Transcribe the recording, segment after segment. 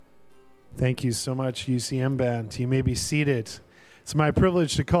Thank you so much, UCM Band. You may be seated. It's my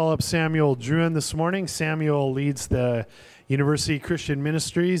privilege to call up Samuel Druin this morning. Samuel leads the University Christian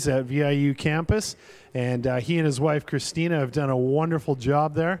Ministries at VIU campus, and he and his wife, Christina, have done a wonderful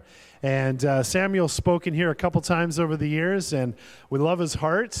job there. And Samuel's spoken here a couple times over the years, and we love his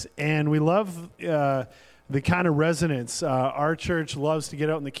heart, and we love the kind of resonance. Our church loves to get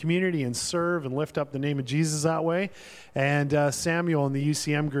out in the community and serve and lift up the name of Jesus that way. And Samuel and the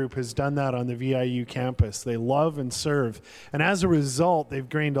UCM group has done that on the VIU campus. They love and serve. And as a result, they've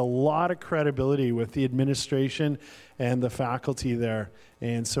gained a lot of credibility with the administration and the faculty there.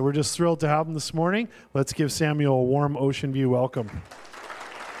 And so we're just thrilled to have them this morning. Let's give Samuel a warm Ocean View welcome.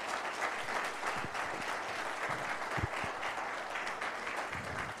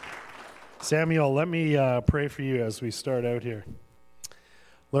 Samuel, let me pray for you as we start out here.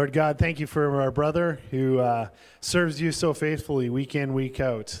 Lord God, thank you for our brother who serves you so faithfully week in, week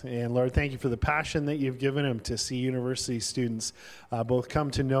out. And Lord, thank you for the passion that you've given him to see university students both come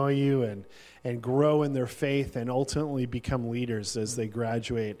to know you and grow in their faith and ultimately become leaders as they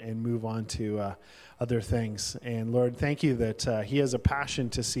graduate and move on to other things. And Lord, thank you that he has a passion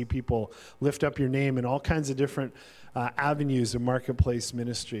to see people lift up your name in all kinds of different avenues of marketplace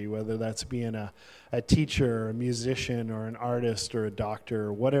ministry, whether that's being a teacher or a musician or an artist or a doctor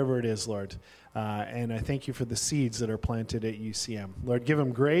or whatever it is, Lord. And I thank you for the seeds that are planted at UCM. Lord, give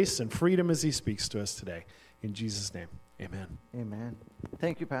him grace and freedom as he speaks to us today. In Jesus' name, amen. Amen.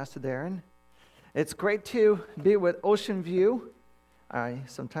 Thank you, Pastor Darren. It's great to be with Ocean View. I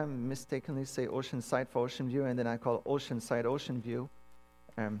sometimes mistakenly say Oceanside for Ocean View, and then I call Oceanside Ocean View.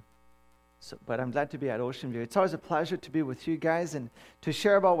 But I'm glad to be at Ocean View. It's always a pleasure to be with you guys and to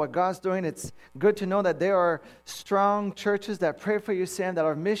share about what God's doing. It's good to know that there are strong churches that pray for UCM, that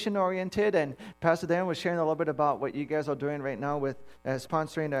are mission-oriented. And Pastor Dan was sharing a little bit about what you guys are doing right now with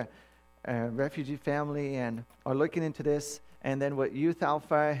sponsoring a refugee family and are looking into this. And then with Youth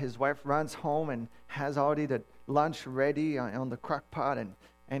Alpha, his wife runs home and has already the lunch ready on the crock pot. And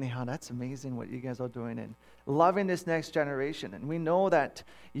anyhow, that's amazing what you guys are doing and loving this next generation. And we know that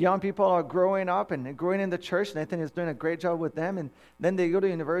young people are growing up and growing in the church. Nathan is doing a great job with them. And then they go to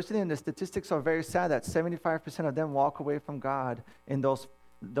university, and the statistics are very sad that 75% of them walk away from God in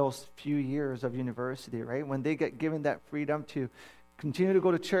those few years of university, right? When they get given that freedom to continue to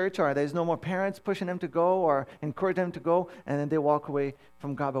go to church, or there's no more parents pushing them to go or encourage them to go, and then they walk away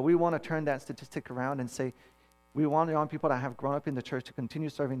from God. But we want to turn that statistic around and say, we want young people that have grown up in the church to continue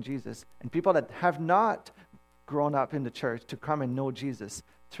serving Jesus, and people that have not grown up in the church to come and know Jesus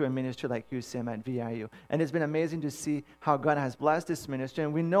through a ministry like UCM at VIU. And it's been amazing to see how God has blessed this ministry,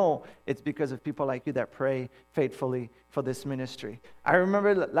 and we know it's because of people like you that pray faithfully for this ministry. I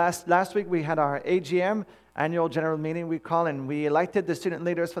remember last week we had our AGM, annual general meeting we call, and we elected the student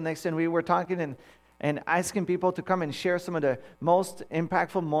leaders for next year, and we were talking and asking people to come and share some of the most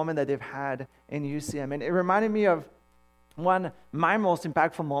impactful moment that they've had in UCM. And it reminded me of my most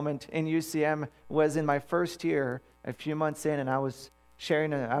impactful moment in UCM was in my first year, a few months in, and I was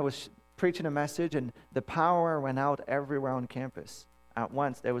preaching a message, and the power went out everywhere on campus at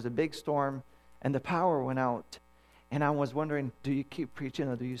once. There was a big storm, and the power went out. And I was wondering, do you keep preaching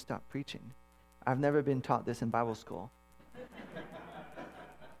or do you stop preaching? I've never been taught this in Bible school.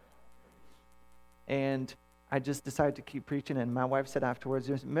 And I just decided to keep preaching, and my wife said afterwards,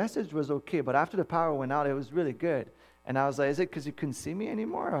 the message was okay, but after the power went out, it was really good. And I was like, is it because you couldn't see me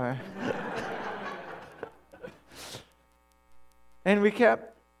anymore? Or? And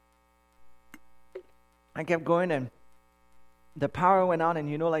I kept going, and the power went on,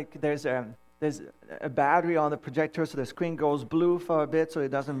 and there's a battery on the projector, so the screen goes blue for a bit so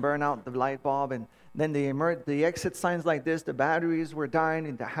it doesn't burn out the light bulb, and then the exit signs like this, the batteries were dying.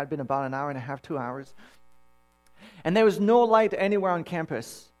 It had been about an hour and a half, 2 hours. And there was no light anywhere on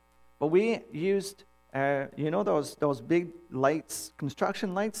campus. But we used, those big lights,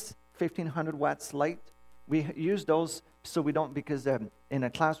 construction lights, 1,500 watts light. We use those so we don't, because in a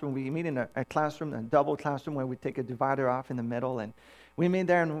classroom, we meet in a classroom, a double classroom where we take a divider off in the middle. And we meet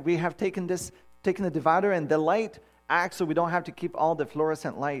there, and we have taken the divider, and the light acts so we don't have to keep all the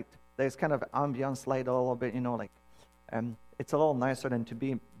fluorescent light. There's kind of ambiance light a little bit, it's a little nicer than to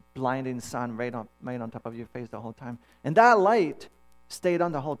be blinding sun right on top of your face the whole time. And that light stayed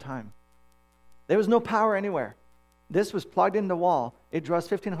on the whole time. There was no power anywhere. This was plugged in the wall. It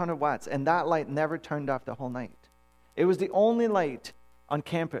draws 1,500 watts, and that light never turned off the whole night. It was the only light on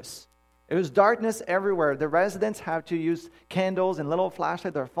campus. It was darkness everywhere. The residents had to use candles and little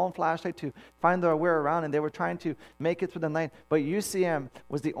flashlight, their phone flashlight, to find their way around, and they were trying to make it through the night. But UCM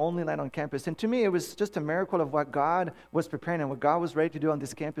was the only light on campus. And to me, it was just a miracle of what God was preparing and what God was ready to do on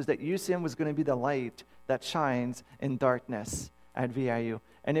this campus, that UCM was going to be the light that shines in darkness at VIU.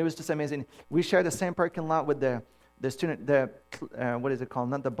 And it was just amazing. We shared the same parking lot with the student, what is it called?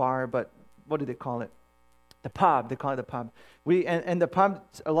 Not the bar, but what do they call it? The pub. They call it the pub. And the pub,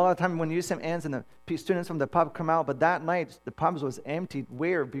 a lot of time when UCM ends and the students from the pub come out, but that night the pubs was emptied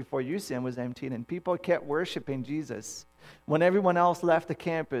way before UCM was emptied, and people kept worshiping Jesus. When everyone else left the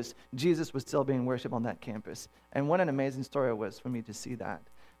campus, Jesus was still being worshipped on that campus. And what an amazing story it was for me to see that.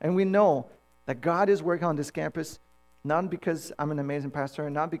 And we know that God is working on this campus, not because I'm an amazing pastor,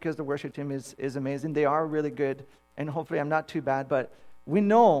 and not because the worship team is amazing. They are really good, and hopefully I'm not too bad, but we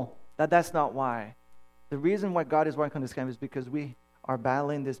know that that's not why. The reason why God is working on this campus is because we are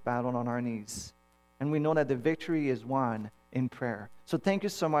battling this battle on our knees. And we know that the victory is won in prayer. So thank you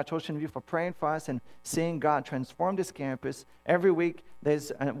so much, Ocean View, for praying for us and seeing God transform this campus. Every week,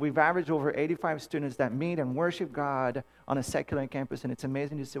 we've averaged over 85 students that meet and worship God on a secular campus, and it's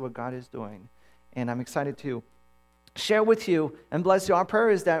amazing to see what God is doing. And I'm excited to share with you and bless you. Our prayer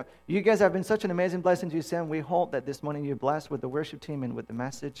is that you guys have been such an amazing blessing to you, and we hope that this morning you're blessed with the worship team and with the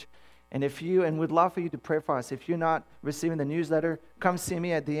message. And we'd love for you to pray for us. If you're not receiving the newsletter, come see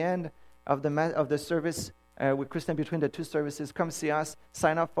me at the end of the service with Kristen between the two services. Come see us.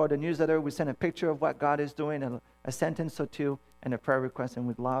 Sign up for the newsletter. We send a picture of what God is doing, a sentence or two, and a prayer request. And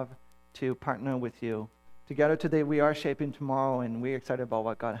we'd love to partner with you. Together today, we are shaping tomorrow, and we're excited about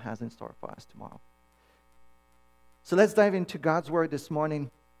what God has in store for us tomorrow. So let's dive into God's Word this morning.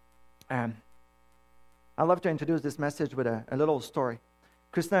 I'd love to introduce this message with a little story.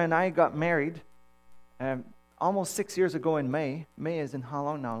 Krista and I got married almost 6 years ago in May. May is in how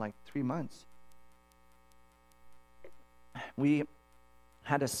long now? Like 3 months. We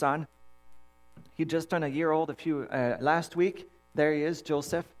had a son. He just turned a year old last week. There he is,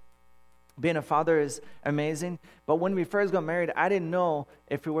 Joseph. Being a father is amazing. But when we first got married, I didn't know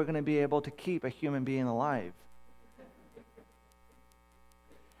if we were going to be able to keep a human being alive.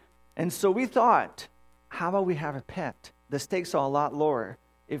 And so we thought, how about we have a pet? The stakes are a lot lower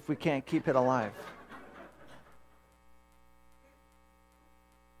if we can't keep it alive.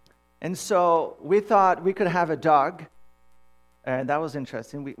 And so we thought we could have a dog. And that was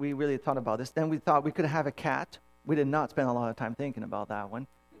interesting. We really thought about this. Then we thought we could have a cat. We did not spend a lot of time thinking about that one.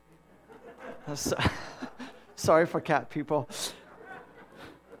 Sorry for cat people.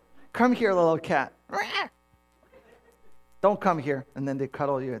 Come here, little cat. Don't come here. And then they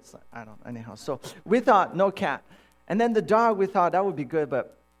cuddle you. It's anyhow. So we thought no cat. And then the dog, we thought that would be good,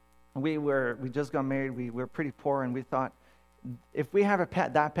 but we just got married. We were pretty poor, and we thought if we have a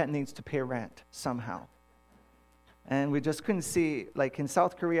pet, that pet needs to pay rent somehow. And we just couldn't see, like in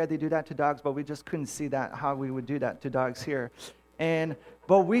South Korea, they do that to dogs, but we just couldn't see that, how we would do that to dogs here.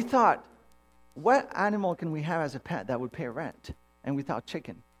 But we thought, what animal can we have as a pet that would pay rent? And we thought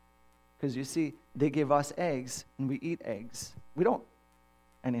chicken. Because you see, they give us eggs, and we eat eggs. We don't,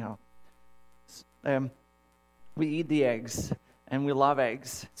 anyhow. We eat the eggs, and we love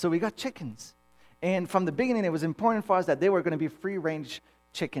eggs. So we got chickens. And from the beginning, it was important for us that they were going to be free-range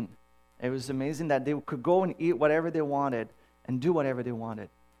chicken. It was amazing that they could go and eat whatever they wanted and do whatever they wanted.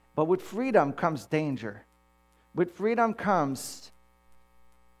 But with freedom comes danger. With freedom comes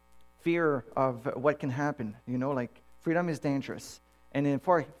fear of what can happen. Like freedom is dangerous. And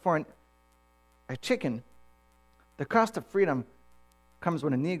for a chicken, the cost of freedom comes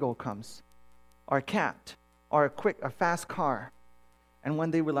when an eagle comes, or a cat, or a fast car. And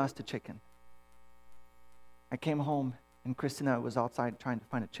one day we lost a chicken. I came home, and Christina was outside trying to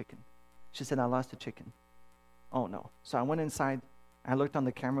find a chicken. She said, I lost a chicken. Oh, no. So I went inside. I looked on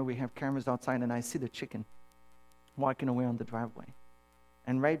the camera. We have cameras outside, and I see the chicken walking away on the driveway.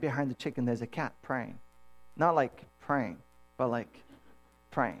 And right behind the chicken, there's a cat praying. Not like praying, but like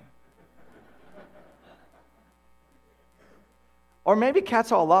praying. Or maybe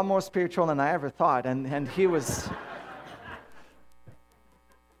cats are a lot more spiritual than I ever thought, and he was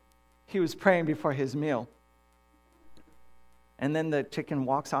praying before his meal. And then the chicken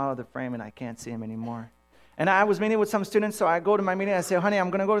walks out of the frame, and I can't see him anymore. And I was meeting with some students, so I go to my meeting. I say, honey, I'm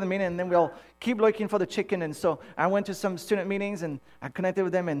going to go to the meeting, and then we'll keep looking for the chicken. And so I went to some student meetings, and I connected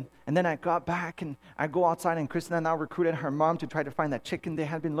with them. And then I got back, and I go outside, and Christina now recruited her mom to try to find that chicken. They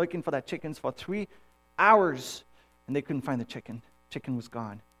had been looking for that chicken for 3 hours, and they couldn't find the chicken. Chicken was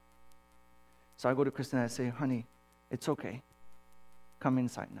gone. So I go to Christina, and I say, honey, it's okay. Come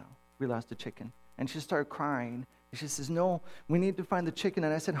inside now. We lost the chicken. And she started crying She says, no, we need to find the chicken.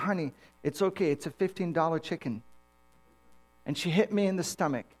 And I said, honey, it's okay. It's a $15 chicken. And she hit me in the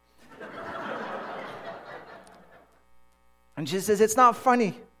stomach. And she says, it's not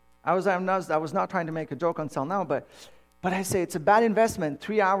funny. I was not trying to make a joke until now, but I say it's a bad investment.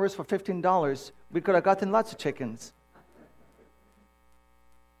 3 hours for $15. We could have gotten lots of chickens.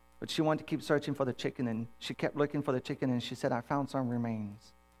 But she wanted to keep searching for the chicken, and she kept looking for the chicken, and she said, I found some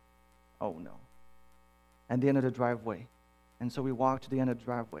remains. Oh, no. At the end of the driveway. And so we walked to the end of the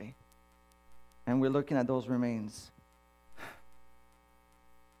driveway, and we're looking at those remains.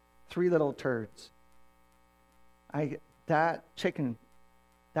 3 little turds. That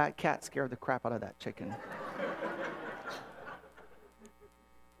cat scared the crap out of that chicken.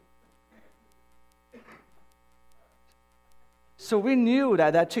 So we knew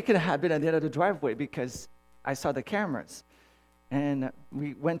that chicken had been at the end of the driveway because I saw the cameras. And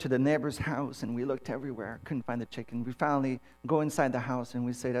we went to the neighbor's house and we looked everywhere, couldn't find the chicken. We finally go inside the house and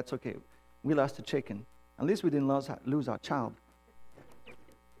we say, that's okay, we lost the chicken. At least we didn't lose our child.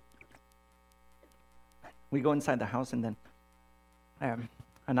 We go inside the house, and then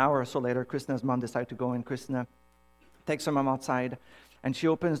an hour or so later, Kristina's mom decided to go in. Kristina takes her mom outside, and she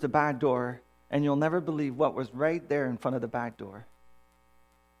opens the back door, and you'll never believe what was right there in front of the back door.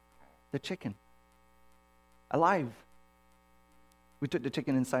 The chicken. Alive. We took the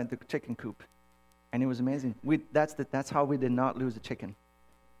chicken inside the chicken coop, and it was amazing. That's how we did not lose the chicken.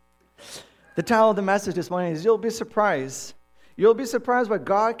 The title of the message this morning is, You'll be surprised. You'll be surprised what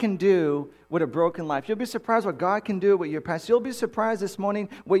God can do with a broken life. You'll be surprised what God can do with your past. You'll be surprised this morning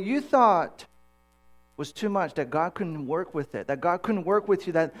what you thought was too much, that God couldn't work with it, that God couldn't work with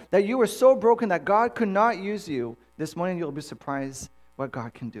you, that you were so broken that God could not use you. This morning you'll be surprised what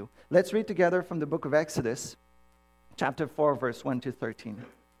God can do. Let's read together from the book of Exodus, chapter 4, verse 1 to 13.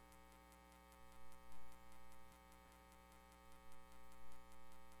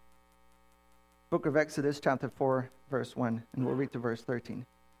 Book of Exodus, chapter 4, verse 1, and we'll read to verse 13.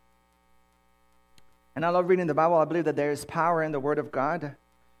 And I love reading the Bible. I believe that there is power in the Word of God,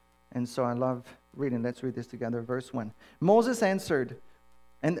 and so I love reading. Let's read this together. Verse 1. Moses answered,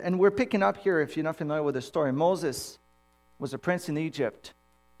 and we're picking up here, if you're not familiar with the story. Moses was a prince in Egypt.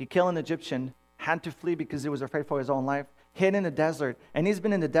 He killed an Egyptian, had to flee because he was afraid for his own life, hid in the desert, and he's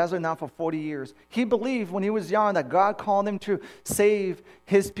been in the desert now for 40 years. He believed when he was young that God called him to save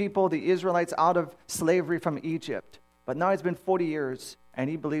his people, the Israelites, out of slavery from Egypt. But now it's been 40 years, and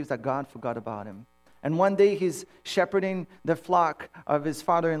he believes that God forgot about him. And one day he's shepherding the flock of his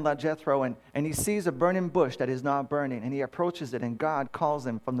father-in-law Jethro, and he sees a burning bush that is not burning, and he approaches it, and God calls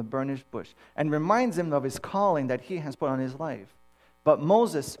him from the burnished bush and reminds him of his calling that he has put on his life. But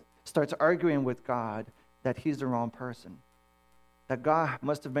Moses starts arguing with God that he's the wrong person, that God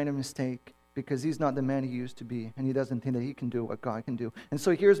must have made a mistake because he's not the man he used to be, and he doesn't think that he can do what God can do. And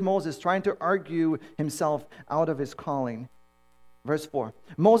so here's Moses trying to argue himself out of his calling. Verse 4,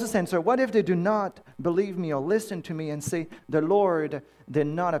 Moses answered, what if they do not believe me or listen to me and say, the Lord did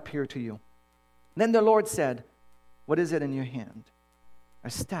not appear to you? Then the Lord said, what is it in your hand?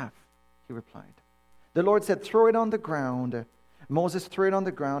 A staff, he replied. The Lord said, throw it on the ground. Moses threw it on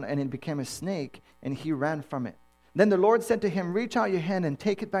the ground, and it became a snake, and he ran from it. Then the Lord said to him, reach out your hand and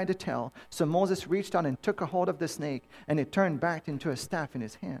take it by the tail. So Moses reached out and took a hold of the snake, and it turned back into a staff in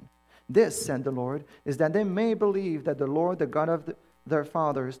his hand. This, said the Lord, is that they may believe that the Lord, the God of their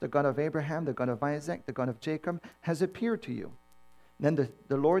fathers, the God of Abraham, the God of Isaac, the God of Jacob, has appeared to you. Then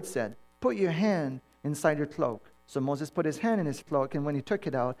the Lord said, put your hand inside your cloak. So Moses put his hand in his cloak, and when he took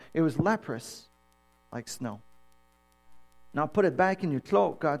it out, it was leprous like snow. Now put it back in your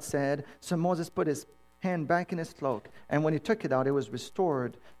cloak, God said. So Moses put his hand back in his cloak, and when he took it out, it was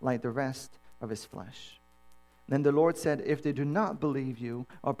restored like the rest of his flesh. Then the Lord said, if they do not believe you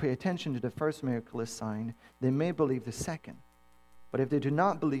or pay attention to the first miraculous sign, they may believe the second. But if they do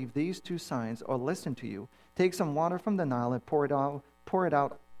not believe these 2 signs or listen to you, take some water from the Nile and pour it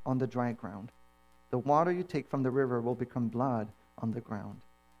out on the dry ground. The water you take from the river will become blood on the ground.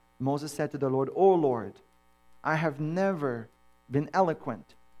 Moses said to the Lord, O Lord, I have never been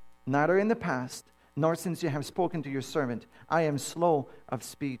eloquent, neither in the past, nor since you have spoken to your servant. I am slow of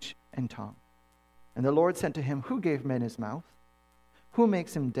speech and tongue. And the Lord said to him, who gave man his mouth? Who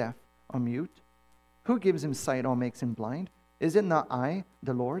makes him deaf or mute? Who gives him sight or makes him blind? Is it not I,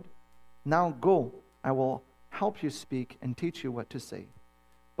 the Lord? Now go, I will help you speak and teach you what to say.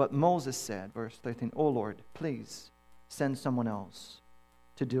 But Moses said, verse 13, O Lord, please send someone else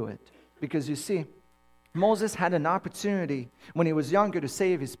to do it. Because you see, Moses had an opportunity when he was younger to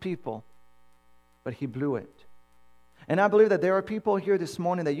save his people, but he blew it. And I believe that there are people here this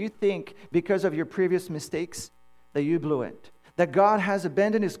morning that you think because of your previous mistakes that you blew it. That God has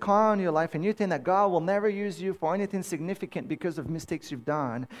abandoned His call in your life, and you think that God will never use you for anything significant because of mistakes you've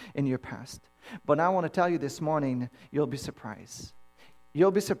done in your past. But I want to tell you this morning, you'll be surprised.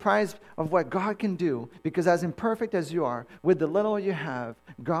 You'll be surprised of what God can do, because as imperfect as you are, with the little you have,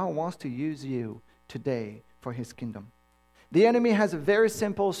 God wants to use you today for His kingdom. The enemy has a very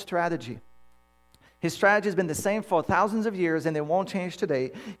simple strategy. His strategy has been the same for thousands of years, and it won't change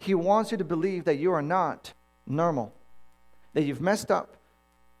today. He wants you to believe that you are not normal, that you've messed up,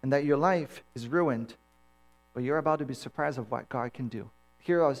 and that your life is ruined. But you're about to be surprised of what God can do.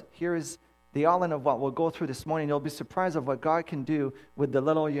 Here is the outline of what we'll go through this morning. You'll be surprised of what God can do with the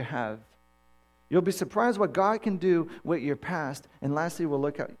little you have. You'll be surprised what God can do with your past. And lastly, we'll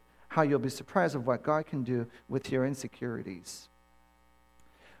look at how you'll be surprised of what God can do with your insecurities.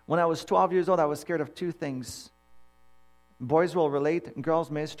 When I was 12 years old, I was scared of two things. Boys will relate, girls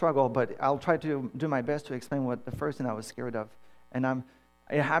may struggle, but I'll try to do my best to explain what the first thing I was scared of. And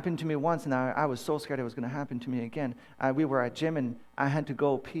it happened to me once, and I was so scared it was going to happen to me again. We were at gym, and I had to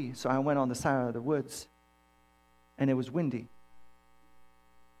go pee, so I went on the side of the woods, and it was windy.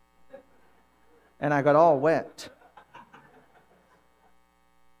 And I got all wet.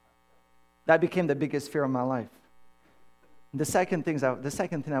 That became the biggest fear of my life. The second thing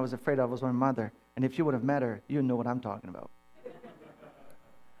I was afraid of was my mother. And if you would have met her, you know what I'm talking about.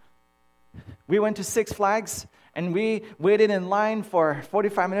 We went to Six Flags, and we waited in line for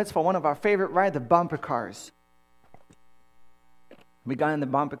 45 minutes for one of our favorite rides, the bumper cars. We got in the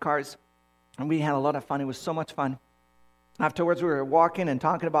bumper cars, and we had a lot of fun. It was so much fun. Afterwards, we were walking and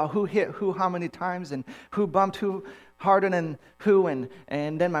talking about who hit who how many times and who bumped who harder than who. And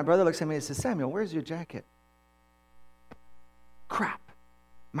then my brother looks at me and says, "Samuel, where's your jacket?" Crap,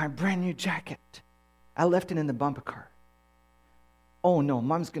 my brand new jacket. I left it in the bumper car. Oh no,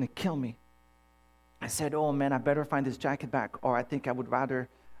 Mom's going to kill me. I said, oh man, I better find this jacket back, or I think I'd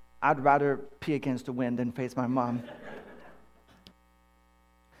rather pee against the wind than face my mom.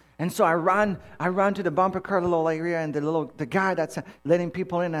 And so I run to the bumper car little area, and the guy that's letting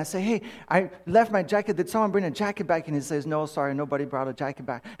people in, and I say, hey, I left my jacket. Did someone bring a jacket back? And he says, no, sorry, nobody brought a jacket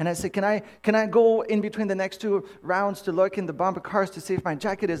back. And I said, can I go in between the next two rounds to look in the bumper cars to see if my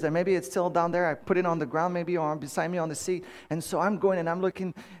jacket is there? Maybe it's still down there. I put it on the ground maybe, or beside me on the seat. And so I'm going and I'm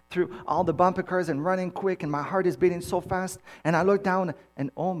looking through all the bumper cars and running quick, and my heart is beating so fast. And I look down, and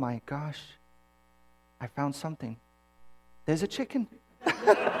oh my gosh, I found something. There's a chicken.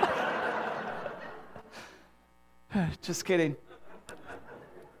 Just kidding.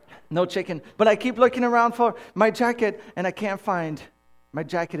 No chicken. But I keep looking around for my jacket, and I can't find. My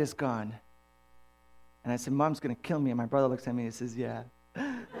jacket is gone. And I said, Mom's going to kill me. And my brother looks at me and says, yeah.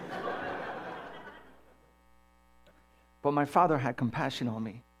 But my father had compassion on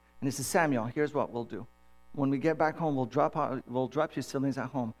me. And he said, Samuel, here's what we'll do. When we get back home, we'll drop your siblings at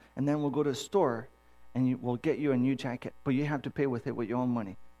home. And then we'll go to the store, and we'll get you a new jacket. But you have to pay with it with your own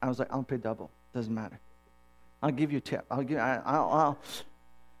money. I was like, I'll pay double. Doesn't matter. I'll give you a tip. And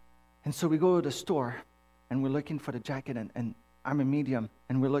so we go to the store, and we're looking for the jacket, and I'm a medium,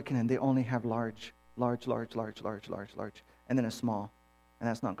 and we're looking, and they only have large, and then a small, and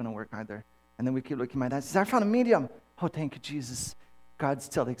that's not going to work either. And then we keep looking. My dad says, I found a medium. Oh, thank you, Jesus. God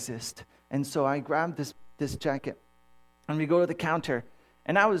still exists. And so I grabbed this jacket, and we go to the counter,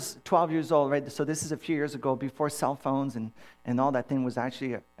 and I was 12 years old, right? So this is a few years ago, before cell phones and all that thing was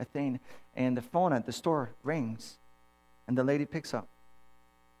actually a thing. And the phone at the store rings, and the lady picks up,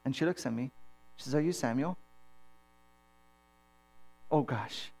 and she looks at me. She says, are you Samuel? Oh,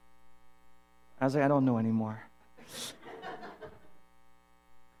 gosh. I was like, I don't know anymore.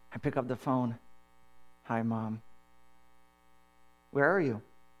 I pick up the phone. Hi, Mom. Where are you?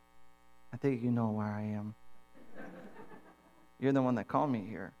 I think you know where I am. You're the one that called me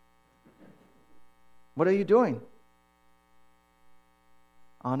here. What are you doing?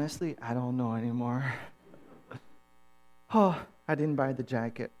 Honestly, I don't know anymore. Oh, I didn't buy the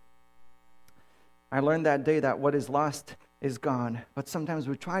jacket. I learned that day that what is lost is gone. But sometimes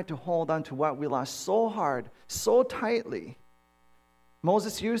we try to hold on to what we lost so hard, so tightly.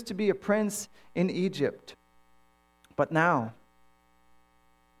 Moses used to be a prince in Egypt. But now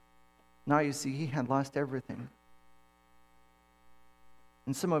you see, he had lost everything.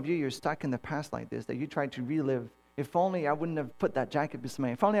 And some of you, you're stuck in the past like this, that you tried to relive. If only I wouldn't have put that jacket beside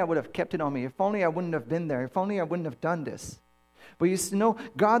me. If only I would have kept it on me. If only I wouldn't have been there. If only I wouldn't have done this. But you know,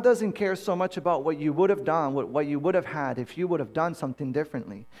 God doesn't care so much about what you would have done, what you would have had if you would have done something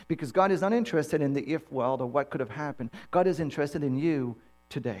differently. Because God is not interested in the if world or what could have happened. God is interested in you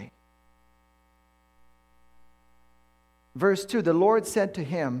today. Verse 2, the Lord said to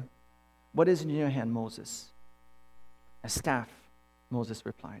him, what is in your hand, Moses? A staff, Moses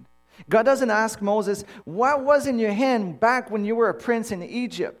replied. God doesn't ask Moses, what was in your hand back when you were a prince in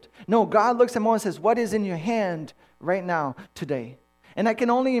Egypt? No, God looks at Moses and says, what is in your hand right now, today? And I can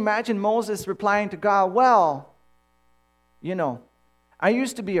only imagine Moses replying to God, well, I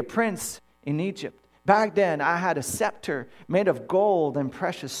used to be a prince in Egypt. Back then, I had a scepter made of gold and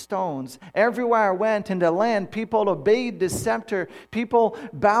precious stones. Everywhere I went in the land, people obeyed this scepter. People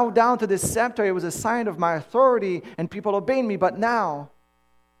bowed down to this scepter. It was a sign of my authority, and people obeyed me. But now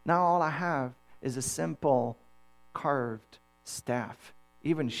all I have is a simple carved staff.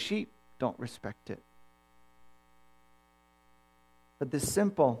 Even sheep don't respect it. But this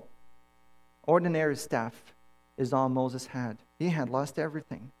simple, ordinary staff is all Moses had. He had lost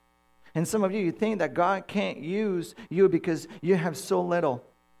everything. And some of you think that God can't use you because you have so little.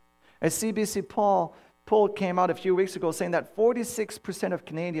 A CBC poll came out a few weeks ago saying that 46% of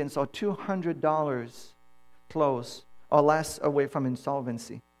Canadians are $200 close or less away from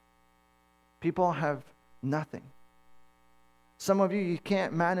insolvency. People have nothing. Some of you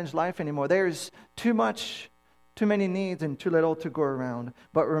can't manage life anymore. There's too many needs and too little to go around.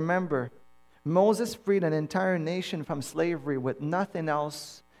 But remember, Moses freed an entire nation from slavery with nothing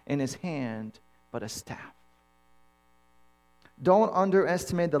else in his hand but a staff. Don't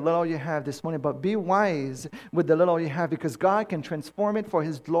underestimate the little you have this morning, but be wise with the little you have, because God can transform it for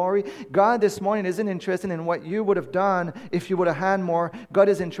his glory. God this morning isn't interested in what you would have done if you would have had more. God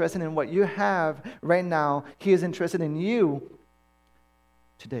is interested in what you have right now. He is interested in you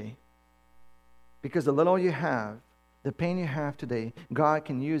today. Because the little you have, the pain you have today, God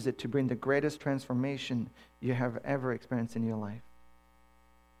can use it to bring the greatest transformation you have ever experienced in your life.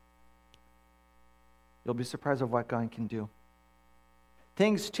 You'll be surprised of what God can do.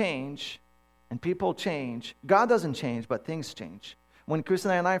 Things change and people change. God doesn't change, but things change. When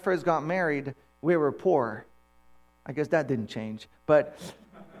Kristen and I first got married, we were poor. I guess that didn't change. And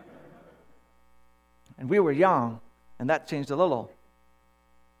we were young, and that changed a little.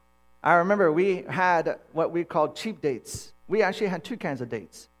 I remember we had what we called cheap dates. We actually had two kinds of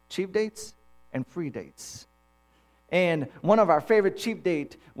dates: cheap dates and free dates. And one of our favorite cheap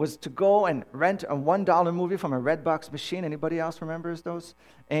date was to go and rent a $1 movie from a Redbox machine. Anybody else remembers those?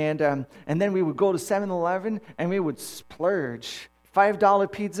 And then we would go to 7-Eleven and we would splurge.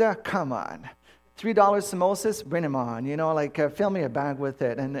 $5 pizza, come on. $3 samosas, bring them on. Fill me a bag with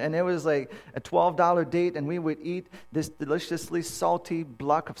it. And it was like a $12 date, and we would eat this deliciously salty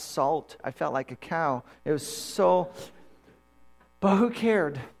block of salt. I felt like a cow. It was so... But who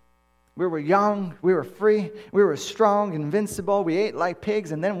cared? We were young, we were free, we were strong, invincible. We ate like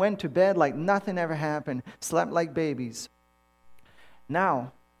pigs and then went to bed like nothing ever happened, slept like babies.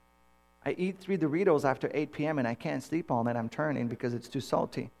 Now, I eat 3 Doritos after 8 p.m. and I can't sleep all night. I'm turning because it's too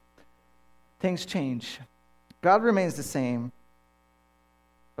salty. Things change. God remains the same,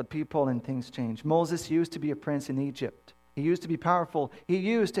 but people and things change. Moses used to be a prince in Egypt. He used to be powerful. He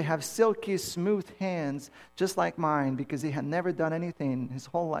used to have silky, smooth hands just like mine because he had never done anything his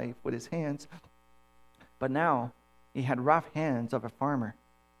whole life with his hands. But now he had rough hands of a farmer.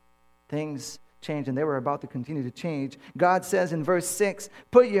 Things changed, and they were about to continue to change. God says in verse 6,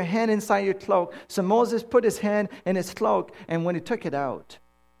 put your hand inside your cloak. So Moses put his hand in his cloak, and when he took it out,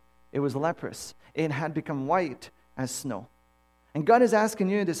 it was leprous. It had become white as snow. And God is asking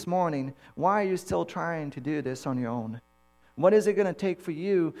you this morning, why are you still trying to do this on your own? What is it going to take for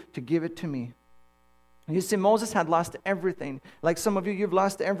you to give it to me? You see, Moses had lost everything. Like some of you, you've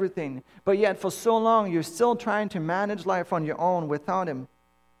lost everything. But yet for so long, you're still trying to manage life on your own without him.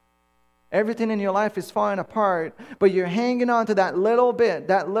 Everything in your life is falling apart, but you're hanging on to that little bit,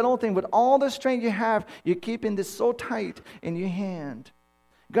 that little thing. With all the strength you have, you're keeping this so tight in your hand.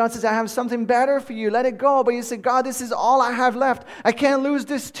 God says, I have something better for you. Let it go. But you say, God, this is all I have left. I can't lose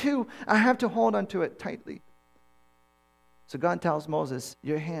this too. I have to hold on to it tightly. So God tells Moses,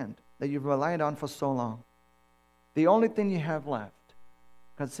 your hand that you've relied on for so long, the only thing you have left,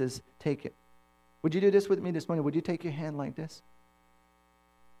 God says, take it. Would you do this with me this morning? Would you take your hand like this?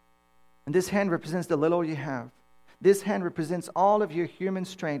 And this hand represents the little you have. This hand represents all of your human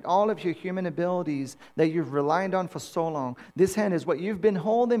strength, all of your human abilities that you've relied on for so long. This hand is what you've been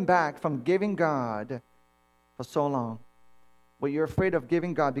holding back from giving God for so long. What you're afraid of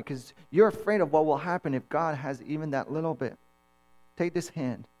giving God because you're afraid of what will happen if God has even that little bit. Take this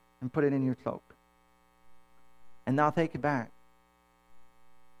hand and put it in your cloak. And now take it back.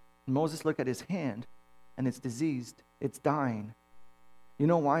 Moses looked at his hand, and it's diseased. It's dying. You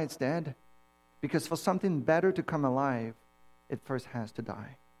know why it's dead? Because for something better to come alive, it first has to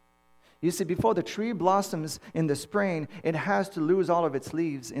die. You see, before the tree blossoms in the spring, it has to lose all of its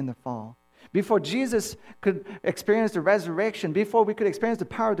leaves in the fall. Before Jesus could experience the resurrection, before we could experience the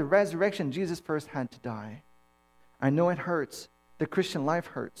power of the resurrection, Jesus first had to die. I know it hurts. The Christian life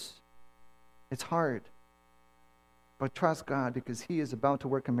hurts. It's hard. But trust God, because He is about to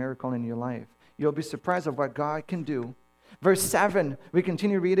work a miracle in your life. You'll be surprised of what God can do. Verse 7, we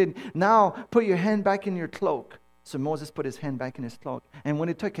continue reading. Now put your hand back in your cloak. So Moses put his hand back in his cloak. And when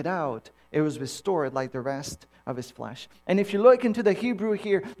he took it out, it was restored like the rest of his flesh. And if you look into the Hebrew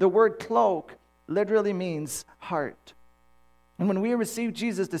here, the word cloak literally means heart. And when we receive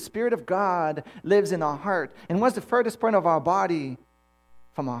Jesus, the Spirit of God lives in our heart. And what's the furthest point of our body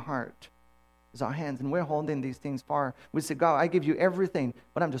from our heart? Is our hands. And we're holding these things far. We say, God, I give you everything,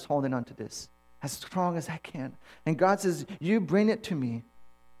 but I'm just holding on to this as strong as I can. And God says, you bring it to me.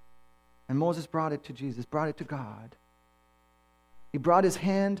 And Moses brought it to Jesus, brought it to God. He brought his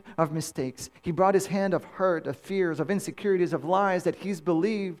hand of mistakes. He brought his hand of hurt, of fears, of insecurities, of lies that he's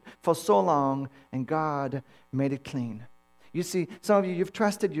believed for so long, and God made it clean. You see, some of you, you've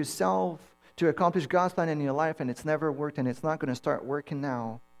trusted yourself to accomplish God's plan in your life, and it's never worked, and it's not going to start working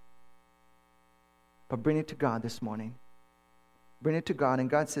now. But bring it to God this morning. Bring it to God, and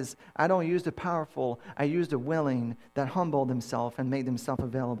God says, I don't use the powerful, I use the willing that humbled themselves and made themselves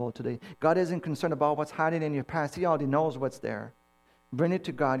available today. God isn't concerned about what's hiding in your past. He already knows what's there. Bring it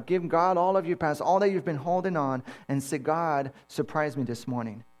to God. Give God all of your past, all that you've been holding on, and say, God, surprise me this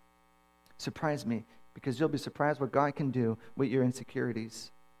morning. Surprise me, because you'll be surprised what God can do with your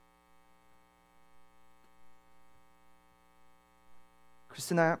insecurities.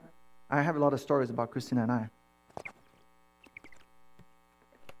 Christina, I have a lot of stories about Christina and I.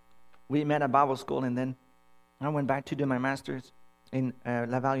 We met at Bible school, and then I went back to do my master's in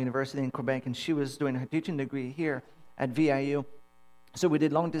Laval University in Quebec, and she was doing her teaching degree here at VIU. So we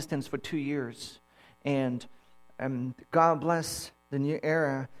did long distance for 2 years. And God bless the new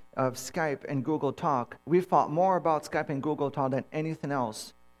era of Skype and Google Talk. We thought more about Skype and Google Talk than anything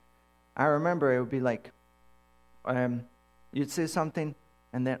else. I remember it would be like, you'd say something,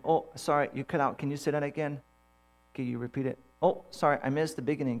 and then, oh, sorry, you cut out. Can you say that again? Can you repeat it? Oh, sorry, I missed the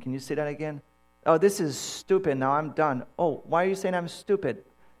beginning. Can you say that again? Oh, this is stupid. Now I'm done. Oh, why are you saying I'm stupid?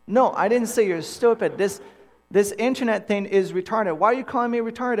 No, I didn't say you're stupid. This internet thing is retarded. Why are you calling me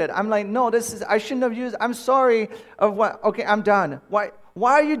retarded? I'm like, no, I shouldn't have used, I'm sorry of what, okay, I'm done. Why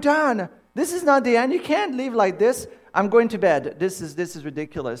are you done? This is not the end. You can't leave like this. I'm going to bed. This is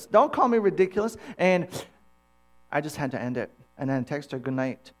ridiculous. Don't call me ridiculous. And I just had to end it. And then text her good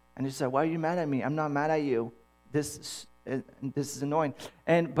night. And she said, why are you mad at me? I'm not mad at you. This is annoying.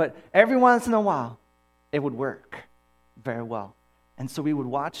 But every once in a while, it would work very well. And so we would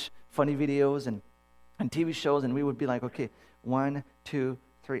watch funny videos and TV shows, and we would be like, okay, 1, 2,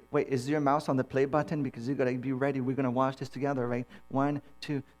 3. Wait, is your mouse on the play button? Because you got to be ready. We're going to watch this together, right? 1,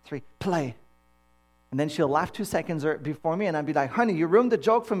 2, 3, play. And then she'll laugh 2 seconds before me, and I'd be like, honey, you ruined the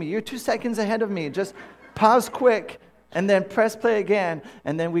joke for me. You're 2 seconds ahead of me. Just pause quick. And then press play again,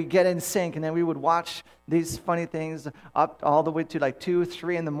 and then we get in sync, and then we would watch these funny things up all the way to like 2,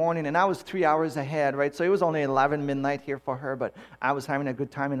 3 in the morning, and I was 3 hours ahead, right? So it was only 11 midnight here for her, but I was having a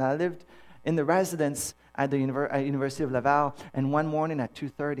good time, and I lived in the residence at the University of Laval, and one morning at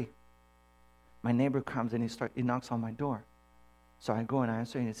 2:30, my neighbor comes and he knocks on my door. So I go and I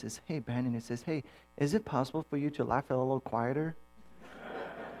answer, and he says, hey, Ben, and he says, hey, is it possible for you to laugh a little quieter?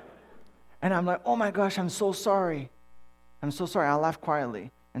 And I'm like, oh my gosh, I'm so sorry. I'll laugh quietly.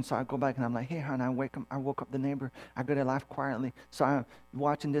 And so I go back and I'm like, hey, hon, I woke up the neighbor. I got to laugh quietly. So I'm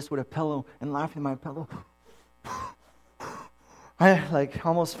watching this with a pillow and laughing my pillow. I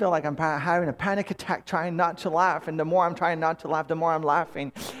almost feel like I'm having a panic attack trying not to laugh. And the more I'm trying not to laugh, the more I'm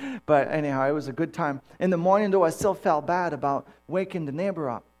laughing. But anyhow, it was a good time. In the morning, though, I still felt bad about waking the neighbor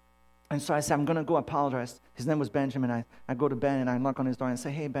up. And so I said, I'm going to go apologize. His name was Benjamin. I go to Ben and I knock on his door and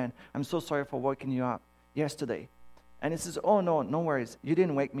say, hey, Ben, I'm so sorry for waking you up yesterday. And he says, oh, no worries. You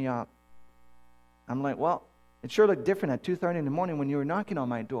didn't wake me up. I'm like, well, it sure looked different at 2:30 in the morning when you were knocking on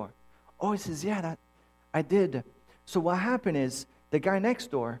my door. Oh, he says, yeah, that I did. So what happened is the guy next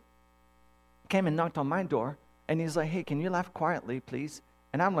door came and knocked on my door, and he's like, hey, can you laugh quietly, please?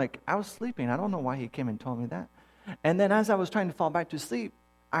 And I'm like, I was sleeping. I don't know why he came and told me that. And then as I was trying to fall back to sleep,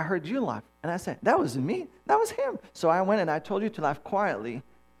 I heard you laugh. And I said, that wasn't me. That was him. So I went and I told you to laugh quietly.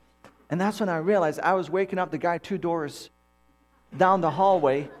 And that's when I realized I was waking up the guy 2 doors down the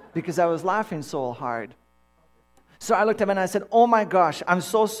hallway because I was laughing so hard. So I looked at him and I said, oh my gosh, I'm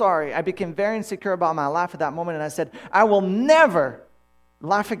so sorry. I became very insecure about my laugh at that moment. And I said, I will never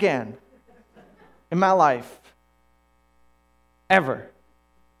laugh again in my life. Ever.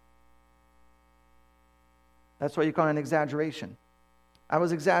 That's what you call an exaggeration. I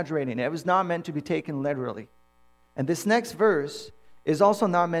was exaggerating. It was not meant to be taken literally. And this next verse is also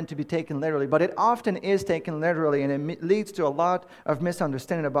not meant to be taken literally, but it often is taken literally, and it leads to a lot of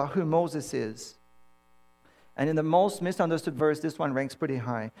misunderstanding about who Moses is. And in the most misunderstood verse, this one ranks pretty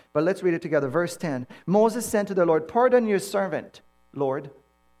high. But let's read it together. Verse 10. Moses said to the Lord, "Pardon your servant, Lord.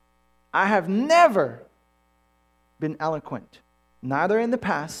 I have never been eloquent, neither in the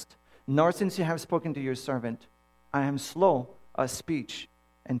past, nor since you have spoken to your servant. I am slow of speech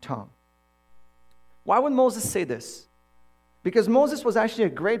and tongue." Why would Moses say this? Because Moses was actually a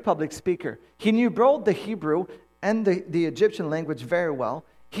great public speaker. He knew both the Hebrew and the Egyptian language very well.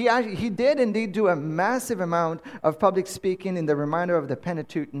 He did indeed do a massive amount of public speaking in the remainder of the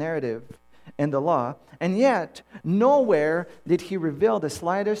Pentateuch narrative and the law, and yet nowhere did he reveal the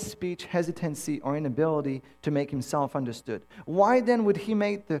slightest speech hesitancy or inability to make himself understood. Why then would he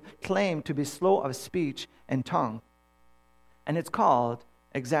make the claim to be slow of speech and tongue? And it's called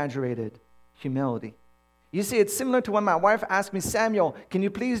exaggerated humility. You see, it's similar to when my wife asked me, "Samuel, can you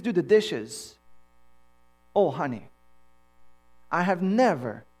please do the dishes?" "Oh, honey, I have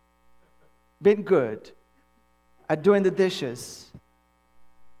never been good at doing the dishes.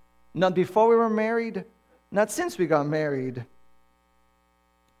 Not before we were married, not since we got married."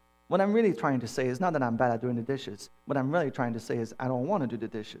 What I'm really trying to say is not that I'm bad at doing the dishes. What I'm really trying to say is I don't want to do the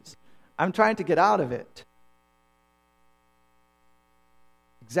dishes. I'm trying to get out of it.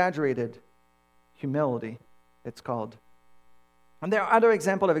 Exaggerated humility, it's called. And there are other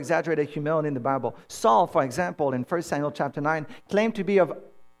examples of exaggerated humility in the Bible. Saul, for example, in 1 Samuel chapter 9, claimed to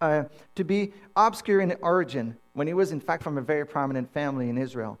be obscure in origin when he was in fact from a very prominent family in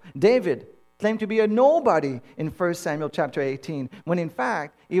Israel. David claimed to be a nobody in 1 Samuel chapter 18, when in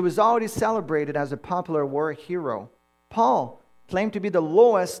fact he was already celebrated as a popular war hero. Paul claimed to be the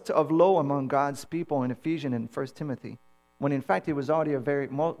lowest of low among God's people in Ephesians and 1 Timothy, when in fact he was already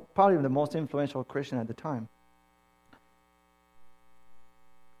probably the most influential Christian at the time.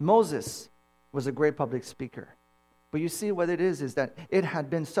 Moses was a great public speaker. But you see what it is that it had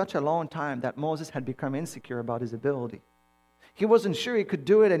been such a long time that Moses had become insecure about his ability. He wasn't sure he could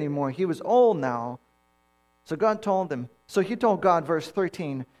do it anymore. He was old now. So God told him. So he told God, verse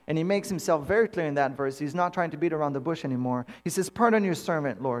 13, and he makes himself very clear in that verse. He's not trying to beat around the bush anymore. He says, "Pardon your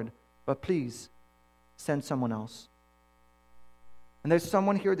servant, Lord, but please send someone else." And there's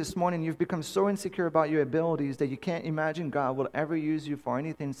someone here this morning, you've become so insecure about your abilities that you can't imagine God will ever use you for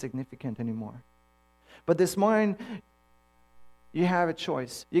anything significant anymore. But this morning, you have a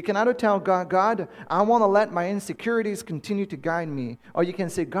choice. You can either tell God, "God, I want to let my insecurities continue to guide me." Or you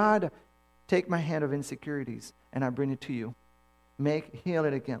can say, "God, take my hand of insecurities and I bring it to you. Heal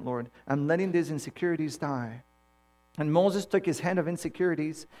it again, Lord. I'm letting these insecurities die." And Moses took his hand of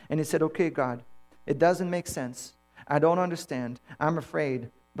insecurities and he said, "Okay, God, it doesn't make sense. I don't understand. I'm afraid,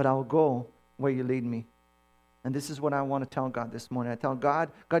 but I'll go where you lead me." And this is what I want to tell God this morning. I tell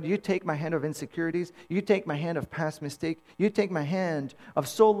God, "God, you take my hand of insecurities. You take my hand of past mistake. You take my hand of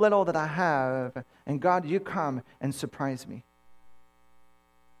so little that I have. And God, you come and surprise me."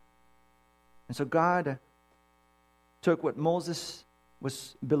 And so God took what Moses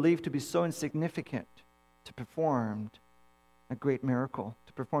was believed to be so insignificant to perform a great miracle,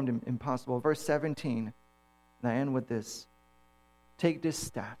 to perform the impossible. Verse 17, and I end with this. "Take this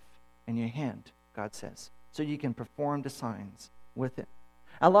staff in your hand," God says, "so you can perform the signs with it."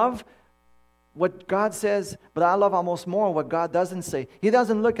 I love what God says, but I love almost more what God doesn't say. He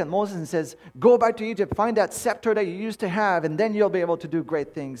doesn't look at Moses and says, "Go back to Egypt, find that scepter that you used to have, and then you'll be able to do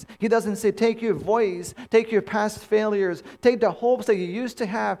great things." He doesn't say, "Take your voice, take your past failures, take the hopes that you used to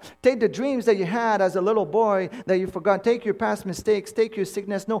have, take the dreams that you had as a little boy that you forgot, take your past mistakes, take your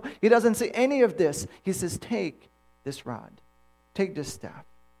sickness." No, he doesn't say any of this. He says, "Take this rod, take this staff,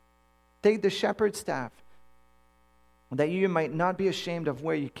 take the shepherd's staff, that you might not be ashamed of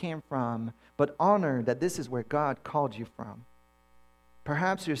where you came from, but honor that this is where God called you from."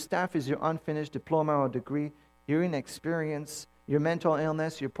 Perhaps your staff is your unfinished diploma or degree, your inexperience, your mental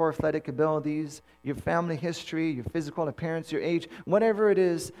illness, your poor athletic abilities, your family history, your physical appearance, your age, whatever it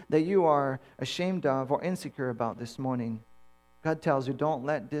is that you are ashamed of or insecure about this morning. God tells you, don't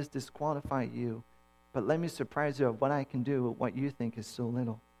let this disqualify you, but let me surprise you of what I can do with what you think is so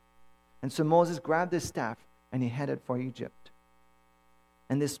little. And so Moses grabbed his staff and he headed for Egypt.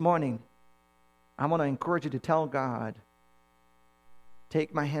 And this morning, I want to encourage you to tell God,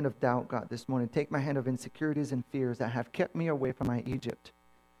 take my hand of doubt, God, this morning. Take my hand of insecurities and fears that have kept me away from my Egypt.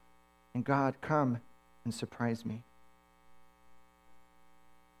 And God, come and surprise me.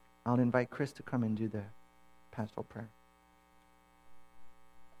 I'll invite Chris to come and do the pastoral prayer.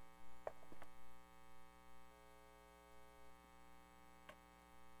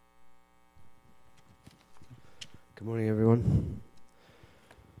 Good morning, everyone.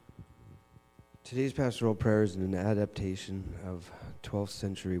 Today's pastoral prayer is an adaptation of 12th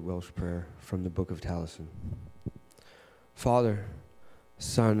century Welsh prayer from the Book of Taliesin. Father,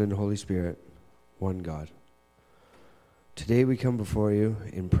 Son, and Holy Spirit, one God. Today we come before you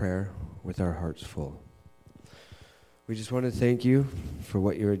in prayer with our hearts full. We just want to thank you for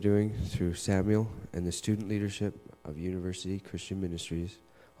what you are doing through Samuel and the student leadership of University Christian Ministries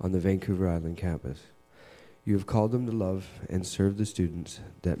on the Vancouver Island campus. You have called them to love and serve the students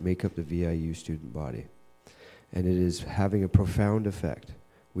that make up the VIU student body, and it is having a profound effect.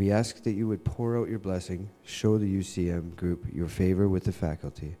 We ask that you would pour out your blessing, show the UCM group your favor with the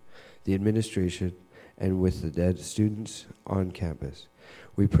faculty, the administration, and with the dead students on campus.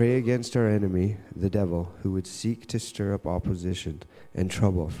 We pray against our enemy, the devil, who would seek to stir up opposition and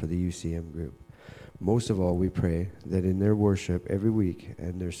trouble for the UCM group. Most of all, we pray that in their worship every week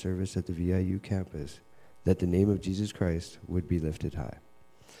and their service at the VIU campus, that the name of Jesus Christ would be lifted high.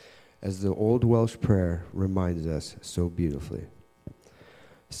 As the old Welsh prayer reminds us so beautifully.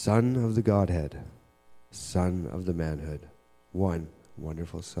 Son of the Godhead, Son of the manhood, one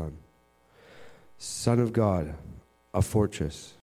wonderful Son. Son of God, a fortress,